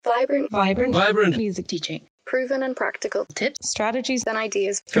Vibrant music teaching. Proven and practical Tips, strategies, and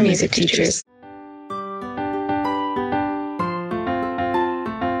ideas for music teachers.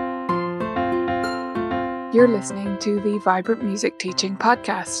 You're listening to the Vibrant Music Teaching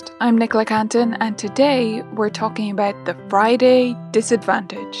Podcast. I'm Nicola Canton, and today we're talking about the Friday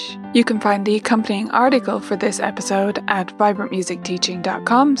disadvantage. You can find the accompanying article for this episode at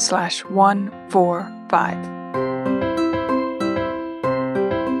vibrantmusicteaching.com/145.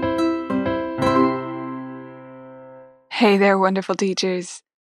 Hey there, wonderful teachers.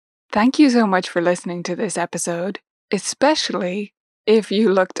 Thank you so much for listening to this episode, especially if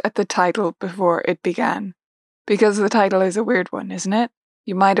you looked at the title before it began. Because the title is a weird one, isn't it?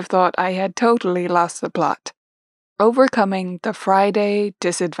 You might have thought I had totally lost the plot. Overcoming the Friday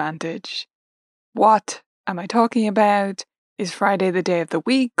disadvantage. What am I talking about? Is Friday the day of the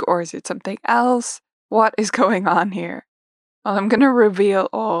week, or is it something else? What is going on here? Well, I'm going to reveal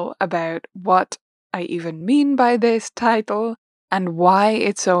all about what I even mean by this title and why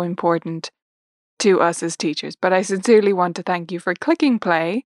it's so important to us as teachers. But I sincerely want to thank you for clicking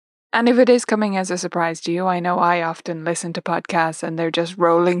play. And if it is coming as a surprise to you, I know I often listen to podcasts and they're just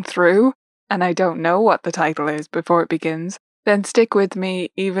rolling through and I don't know what the title is before it begins, then stick with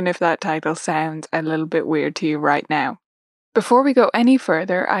me even if that title sounds a little bit weird to you right now. Before we go any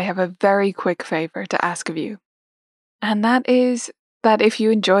further, I have a very quick favor to ask of you. And that is that if you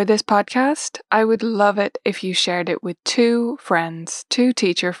enjoy this podcast, I would love it if you shared it with two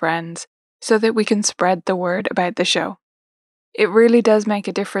teacher friends, so that we can spread the word about the show. It really does make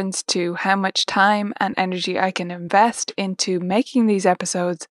a difference to how much time and energy I can invest into making these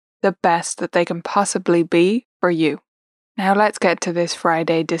episodes the best that they can possibly be for you. Now let's get to this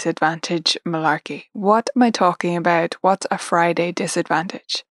Friday disadvantage malarkey. What am I talking about? What's a Friday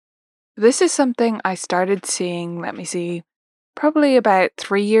disadvantage? This is something I started seeing, probably about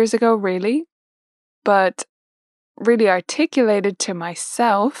 3 years ago, really, but really articulated to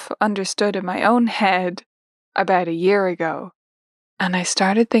myself, understood in my own head about a year ago. And I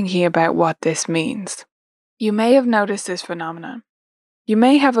started thinking about what this means. You may have noticed this phenomenon. You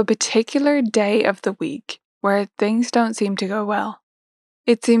may have a particular day of the week where things don't seem to go well.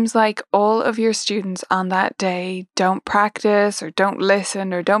 It seems like all of your students on that day don't practice or don't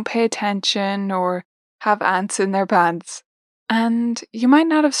listen or don't pay attention or have ants in their pants. And you might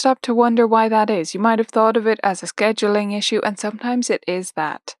not have stopped to wonder why that is. You might have thought of it as a scheduling issue, and sometimes it is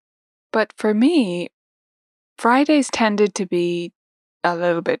that. But for me, Fridays tended to be a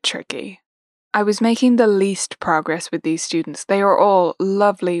little bit tricky. I was making the least progress with these students. They are all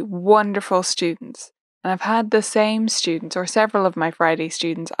lovely, wonderful students. And I've had the same students, or several of my Friday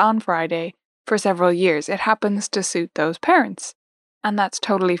students, on Friday for several years. It happens to suit those parents. And that's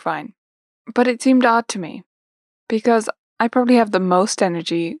totally fine. But it seemed odd to me, because I probably have the most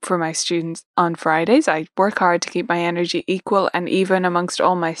energy for my students on Fridays. I work hard to keep my energy equal and even amongst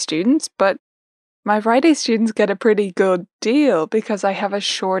all my students, but my Friday students get a pretty good deal because I have a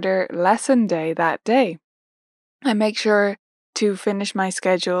shorter lesson day that day. I make sure to finish my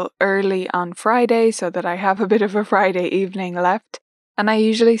schedule early on Friday so that I have a bit of a Friday evening left, and I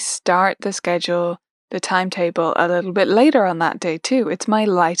usually start the timetable a little bit later on that day too. It's my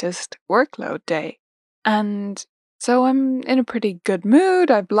lightest workload day. And so I'm in a pretty good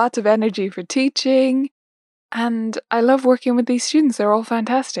mood. I have lots of energy for teaching, and I love working with these students. They're all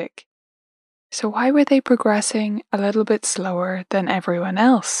fantastic. So why were they progressing a little bit slower than everyone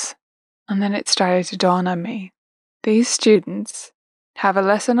else? And then it started to dawn on me. These students have a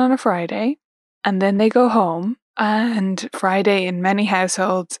lesson on a Friday, and then they go home, and Friday in many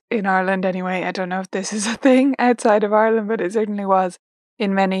households, in Ireland anyway, I don't know if this is a thing outside of Ireland, but it certainly was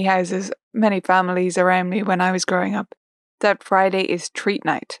in many houses, many families around me when I was growing up, that Friday is treat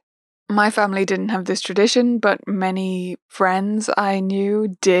night. My family didn't have this tradition, but many friends I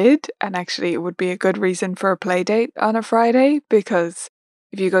knew did, and actually it would be a good reason for a play date on a Friday, because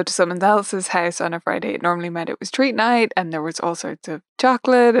if you go to someone else's house on a Friday, it normally meant it was treat night, and there was all sorts of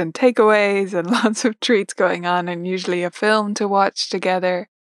chocolate and takeaways and lots of treats going on, and usually a film to watch together.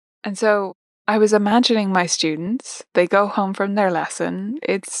 And so I was imagining my students, they go home from their lesson,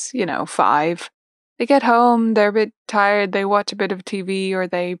 it's, 5. They get home, they're a bit tired, they watch a bit of TV or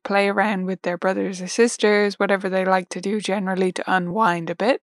they play around with their brothers or sisters, whatever they like to do generally to unwind a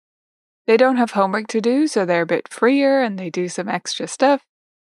bit. They don't have homework to do, so they're a bit freer and they do some extra stuff.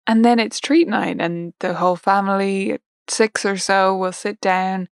 And then it's treat night and the whole family, 6 or so, will sit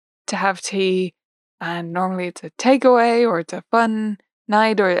down to have tea, and normally it's a takeaway or it's a fun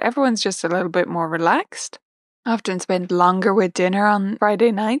night or everyone's just a little bit more relaxed. I often spend longer with dinner on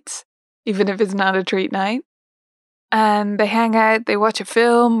Friday nights, even if it's not a treat night. and they hang out, they watch a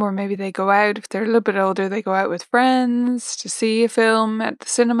film, or maybe they go out. If they're a little bit older, they go out with friends to see a film at the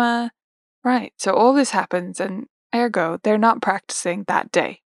cinema. Right, so all this happens, and ergo, they're not practicing that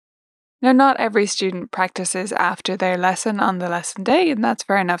day. Now, not every student practices after their lesson on the lesson day, and that's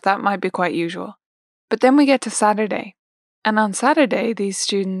fair enough. That might be quite usual. But then we get to Saturday. And on Saturday, these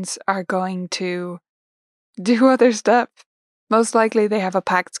students are going to do other stuff. Most likely, they have a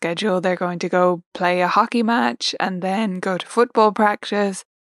packed schedule. They're going to go play a hockey match and then go to football practice,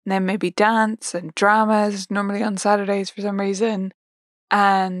 and then maybe dance and dramas, normally on Saturdays for some reason,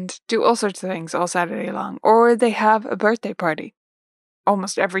 and do all sorts of things all Saturday long. Or they have a birthday party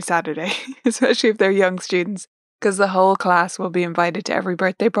almost every Saturday, especially if they're young students, because the whole class will be invited to every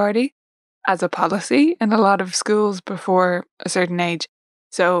birthday party as a policy in a lot of schools before a certain age.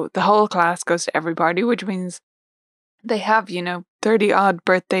 So the whole class goes to every party, which means they have, 30 odd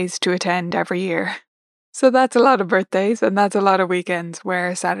birthdays to attend every year. So that's a lot of birthdays, and that's a lot of weekends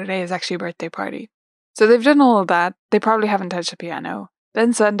where Saturday is actually a birthday party. So they've done all of that. They probably haven't touched the piano.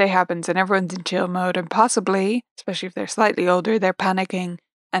 Then Sunday happens and everyone's in chill mode, and possibly, especially if they're slightly older, they're panicking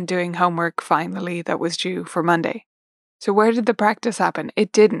and doing homework finally that was due for Monday. So where did the practice happen?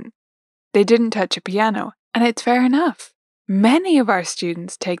 It didn't. They didn't touch a piano, and it's fair enough. Many of our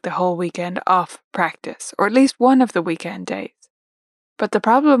students take the whole weekend off practice, or at least one of the weekend days. But the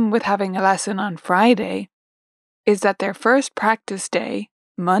problem with having a lesson on Friday is that their first practice day,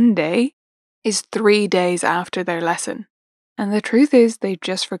 Monday, is 3 days after their lesson. And the truth is, they've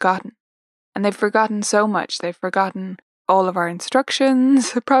just forgotten. And they've forgotten so much. They've forgotten all of our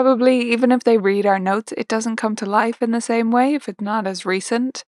instructions, probably. Even if they read our notes, it doesn't come to life in the same way if it's not as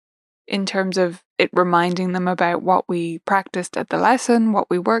recent in terms of it reminding them about what we practiced at the lesson, what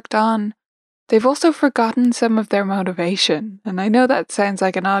we worked on. They've also forgotten some of their motivation. And I know that sounds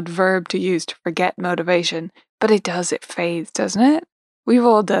like an odd verb to use, to forget motivation, but it does, it fades, doesn't it? We've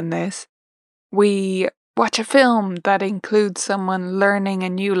all done this. We watch a film that includes someone learning a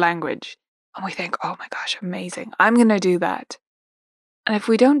new language, and we think, oh my gosh, amazing, I'm going to do that. And if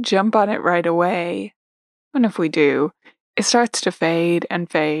we don't jump on it right away, and if we do, it starts to fade, and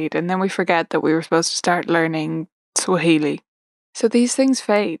then we forget that we were supposed to start learning Swahili. So these things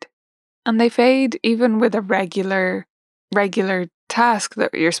fade. And they fade even with a regular task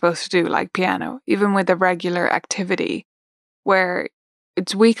that you're supposed to do, like piano, even with a regular activity where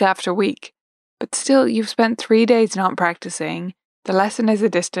it's week after week. But still, you've spent 3 days not practicing. The lesson is a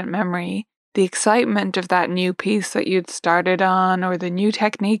distant memory. The excitement of that new piece that you'd started on, or the new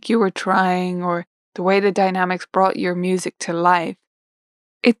technique you were trying, or the way the dynamics brought your music to life,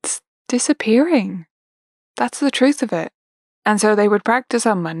 it's disappearing. That's the truth of it. And so they would practice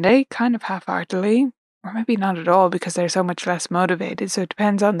on Monday, kind of half-heartedly, or maybe not at all because they're so much less motivated. So it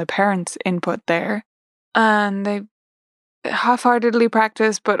depends on the parents' input there. And they half-heartedly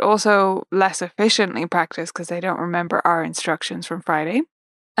practice, but also less efficiently practice because they don't remember our instructions from Friday.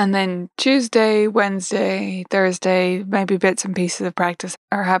 And then Tuesday, Wednesday, Thursday, maybe bits and pieces of practice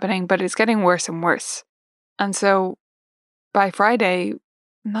are happening, but it's getting worse and worse. And so by Friday,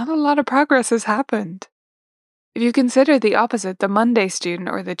 not a lot of progress has happened. If you consider the opposite, the Monday student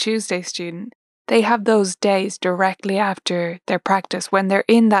or the Tuesday student, they have those days directly after their practice when they're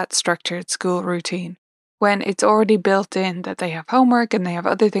in that structured school routine, when it's already built in that they have homework and they have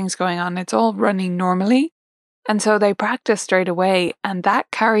other things going on. It's all running normally. And so they practice straight away, and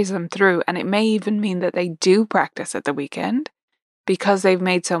that carries them through. And it may even mean that they do practice at the weekend because they've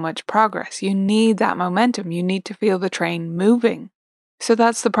made so much progress. You need that momentum. You need to feel the train moving. So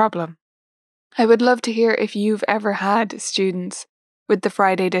that's the problem. I would love to hear if you've ever had students with the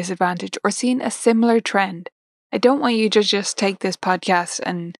Friday disadvantage or seen a similar trend. I don't want you to just take this podcast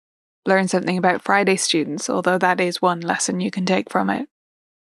and learn something about Friday students, although that is one lesson you can take from it.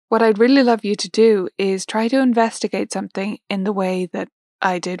 What I'd really love you to do is try to investigate something in the way that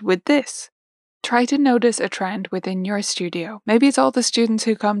I did with this. Try to notice a trend within your studio. Maybe it's all the students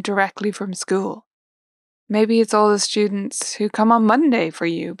who come directly from school. Maybe it's all the students who come on Monday for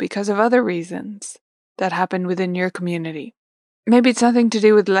you because of other reasons that happen within your community. Maybe it's nothing to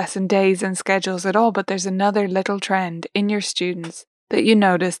do with lesson days and schedules at all, but there's another little trend in your students that you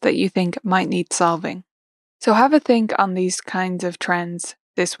notice that you think might need solving. So have a think on these kinds of trends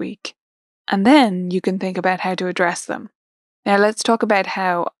this week, and then you can think about how to address them. Now let's talk about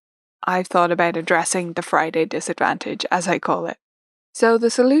how I've thought about addressing the Friday disadvantage, as I call it. So the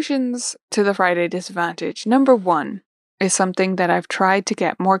solutions to the Friday disadvantage, number one, is something that I've tried to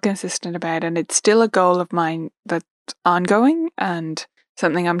get more consistent about, and it's still a goal of mine that's ongoing and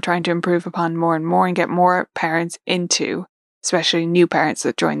something I'm trying to improve upon more and more and get more parents into, especially new parents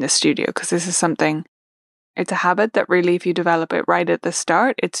that join the studio, because this is something It's a habit that really, if you develop it right at the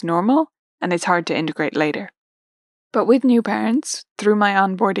start, it's normal and it's hard to integrate later. But with new parents, through my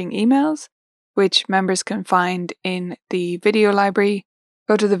onboarding emails, which members can find in the video library,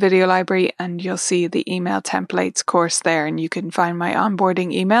 go to the video library and you'll see the email templates course there, and you can find my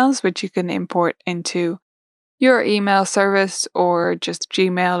onboarding emails, which you can import into your email service or just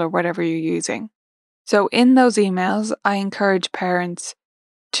Gmail or whatever you're using. So in those emails, I encourage parents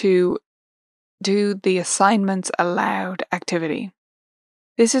to do the assignments aloud activity.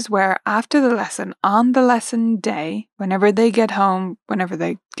 This is where after the lesson, on the lesson day, whenever they get home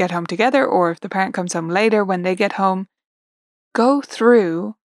together, or if the parent comes home later, when they get home, go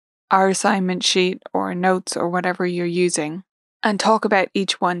through our assignment sheet or notes or whatever you're using and talk about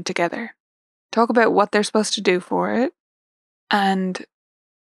each one together. Talk about what they're supposed to do for it and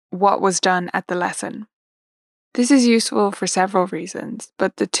what was done at the lesson. This is useful for several reasons,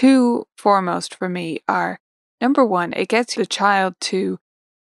 but the two foremost for me are, number one, it gets the child to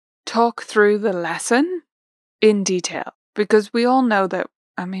talk through the lesson in detail, because we all know that,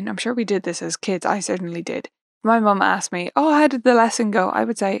 I'm sure we did this as kids, I certainly did. My mum asked me, oh, how did the lesson go? I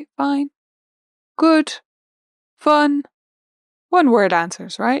would say, fine, good, fun, one word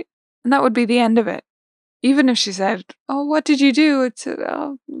answers, right? And that would be the end of it. Even if she said, oh, what did you do? It's,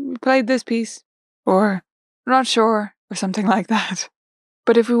 oh, we played this piece, or I'm not sure, or something like that.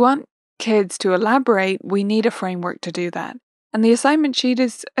 But if we want kids to elaborate, we need a framework to do that. And the assignment sheet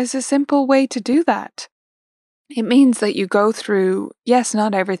is a simple way to do that. It means that you go through, yes,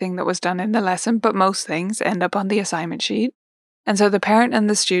 not everything that was done in the lesson, but most things end up on the assignment sheet. And so the parent and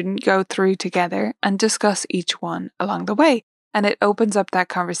the student go through together and discuss each one along the way. And it opens up that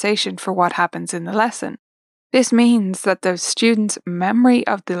conversation for what happens in the lesson. This means that the student's memory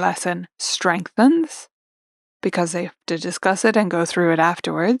of the lesson strengthens because they have to discuss it and go through it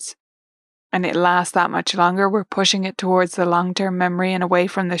afterwards. And it lasts that much longer. We're pushing it towards the long-term memory and away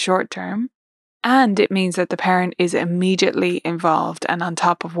from the short-term. And it means that the parent is immediately involved and on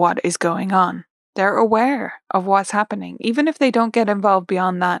top of what is going on. They're aware of what's happening. Even if they don't get involved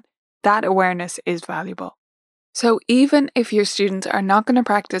beyond that, that awareness is valuable. So even if your students are not going to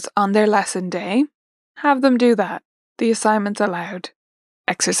practice on their lesson day, have them do that. The assignments aloud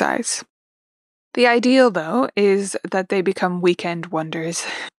exercise. The ideal, though, is that they become weekend wonders.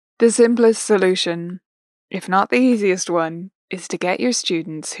 The simplest solution, if not the easiest one, is to get your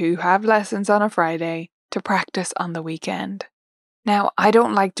students who have lessons on a Friday to practice on the weekend. Now, I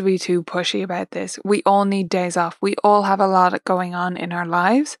don't like to be too pushy about this. We all need days off. We all have a lot going on in our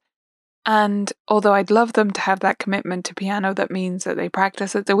lives. And although I'd love them to have that commitment to piano that means that they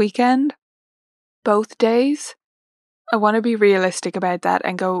practice at the weekend, both days, I want to be realistic about that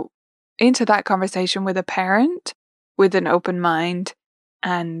and go into that conversation with a parent with an open mind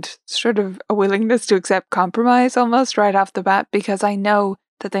and sort of a willingness to accept compromise almost right off the bat, because I know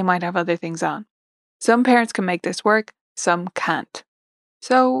that they might have other things on. Some parents can make this work, some can't.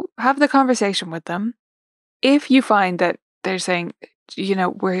 So have the conversation with them. If you find that they're saying,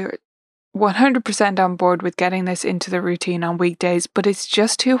 we're 100% on board with getting this into the routine on weekdays, but it's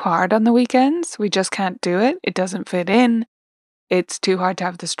just too hard on the weekends. We just can't do it. It doesn't fit in. It's too hard to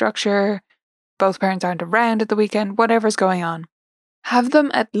have the structure. Both parents aren't around at the weekend, whatever's going on. Have them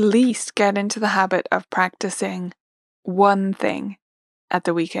at least get into the habit of practicing one thing at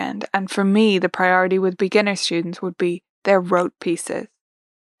the weekend. And for me, the priority with beginner students would be their rote pieces.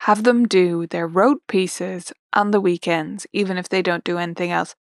 Have them do their rote pieces on the weekends, even if they don't do anything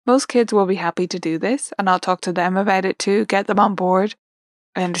else. Most kids will be happy to do this, and I'll talk to them about it too, get them on board.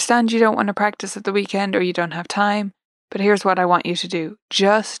 I understand you don't want to practice at the weekend or you don't have time, but here's what I want you to do.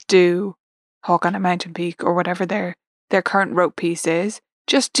 Just do Hawk on a Mountain Peak or whatever their current rote piece is.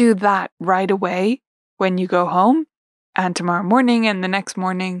 Just do that right away when you go home and tomorrow morning and the next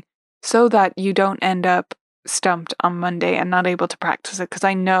morning, so that you don't end up stumped on Monday and not able to practice it, because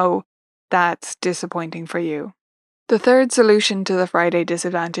I know that's disappointing for you. The third solution to the Friday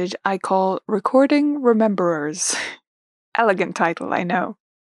disadvantage I call recording rememberers. Elegant title, I know.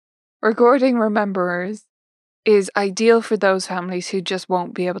 Recording rememberers is ideal for those families who just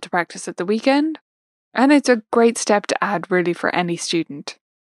won't be able to practice at the weekend, and it's a great step to add really for any student.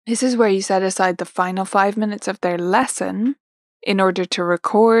 This is where you set aside the final 5 minutes of their lesson in order to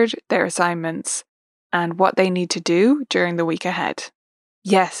record their assignments and what they need to do during the week ahead.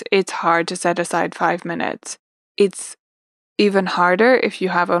 Yes, it's hard to set aside 5 minutes. It's even harder if you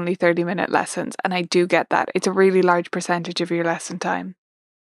have only 30-minute lessons, and I do get that. It's a really large percentage of your lesson time.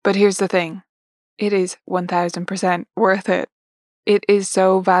 But here's the thing. It is 1000% worth it. It is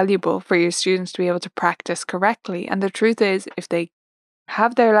so valuable for your students to be able to practice correctly. And the truth is, if they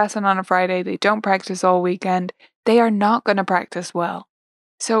have their lesson on a Friday, they don't practice all weekend, they are not going to practice well.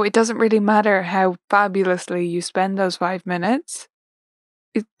 So it doesn't really matter how fabulously you spend those 5 minutes.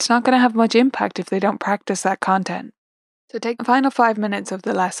 It's not going to have much impact if they don't practice that content. So take the final 5 minutes of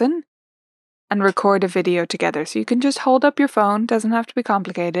the lesson and record a video together. So you can just hold up your phone, doesn't have to be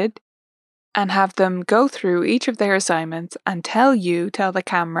complicated, and have them go through each of their assignments and tell the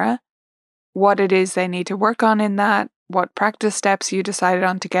camera, what it is they need to work on in that, what practice steps you decided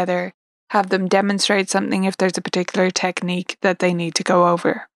on together, have them demonstrate something if there's a particular technique that they need to go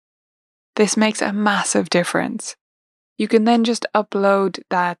over. This makes a massive difference. You can then just upload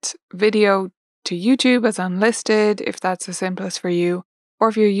that video to YouTube as unlisted if that's the simplest for you, or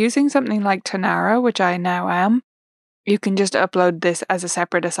if you're using something like Tonara, which I now am, you can just upload this as a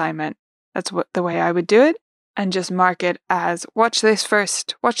separate assignment. That's the way I would do it, and just mark it as, watch this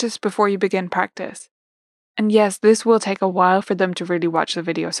first, watch this before you begin practice. And yes, this will take a while for them to really watch the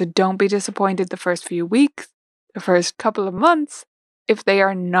video, so don't be disappointed the first few weeks, the first couple of months, if they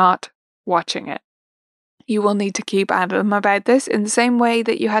are not watching it. You will need to keep at them about this in the same way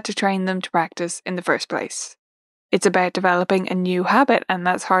that you had to train them to practice in the first place. It's about developing a new habit, and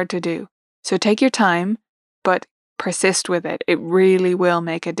that's hard to do. So take your time, but persist with it. It really will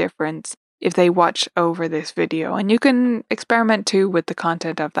make a difference if they watch over this video, and you can experiment too with the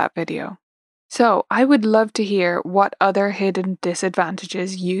content of that video. So I would love to hear what other hidden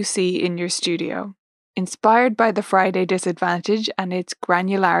disadvantages you see in your studio. Inspired by the Friday disadvantage and its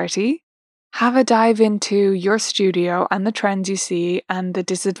granularity, have a dive into your studio and the trends you see and the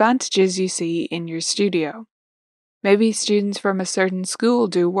disadvantages you see in your studio. Maybe students from a certain school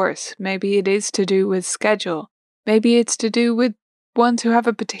do worse. Maybe it is to do with schedule. Maybe it's to do with ones who have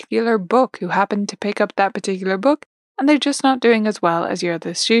a particular book, who happen to pick up that particular book, and they're just not doing as well as your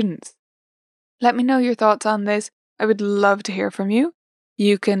other students. Let me know your thoughts on this. I would love to hear from you.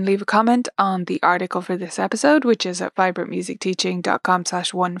 You can leave a comment on the article for this episode, which is at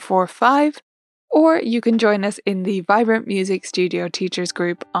vibrantmusicteaching.com/145, or you can join us in the Vibrant Music Studio Teachers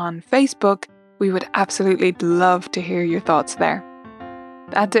group on Facebook. We would absolutely love to hear your thoughts there.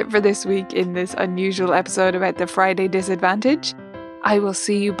 That's it for this week in this unusual episode about the Friday disadvantage. I will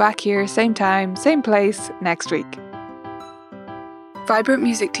see you back here, same time, same place, next week. Vibrant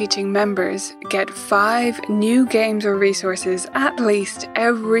Music Teaching members get 5 new games or resources at least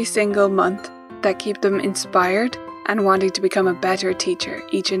every single month that keep them inspired and wanting to become a better teacher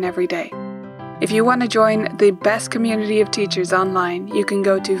each and every day. If you want to join the best community of teachers online, you can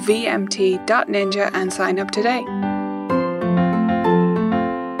go to vmt.ninja and sign up today.